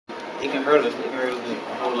it can hurt us. It can hurt us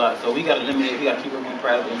a whole lot. So we got to eliminate. We got to keep working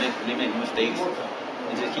practice, eliminate mistakes,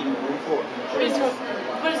 and just keep moving forward. What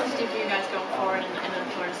does this do for you guys going forward in the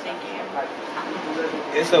Florida State game?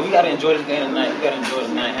 So we got to enjoy this game tonight. We got to enjoy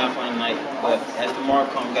this night, have fun tonight. But as tomorrow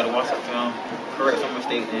comes, we got to watch the film, correct some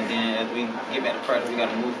mistakes, and then as we get back to practice, we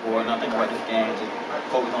got to move forward. Not think about this game, just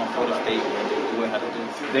focus on Florida State and do what we have to do.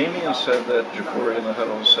 Damian said that Ja'Cory in the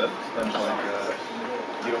huddle said things like,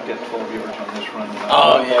 "You don't get 12 yards on this run."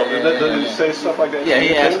 Oh yeah. Did he say stuff like that? Yeah,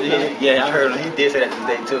 he actually. I heard him. He did say that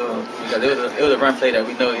today too. Because it was a run play that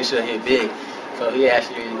we know it should hit big. So he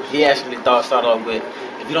actually started off with,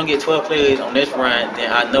 if you don't get 12 plays on this run,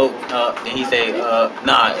 then I know. Then he said,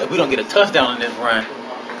 nah, if we don't get a touchdown on this run,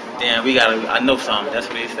 then I know something. That's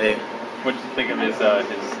what he said. What did you think of his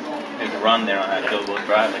run there on that field goal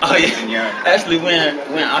drive? Oh yeah. Actually, when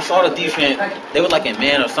I saw the defense, they were like in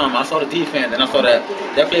man or something. I saw the defense, and I saw that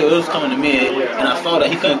player was coming to me, and I saw that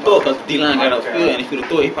he couldn't throw because the D-line got upfield, and if he would have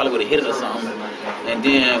thrown it, he probably would have hit it or something. And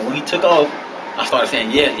then when he took off, I started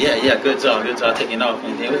saying, yeah, good job taking off.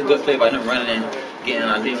 And then it was a good play by him running and getting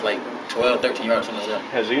at least like 12, 13 yards, something like that.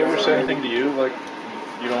 Has he ever said anything to you like,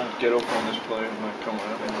 you don't get open on this play? I'm like, come on.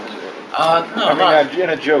 No, I mean, in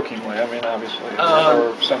a joking way. I mean, obviously,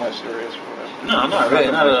 or semi-serious or whatever. No, not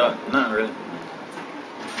really. Not at all. Not really.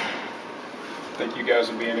 Think you guys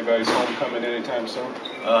will be anybody's homecoming anytime soon?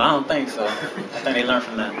 I don't think so. I think they learned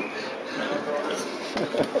from that.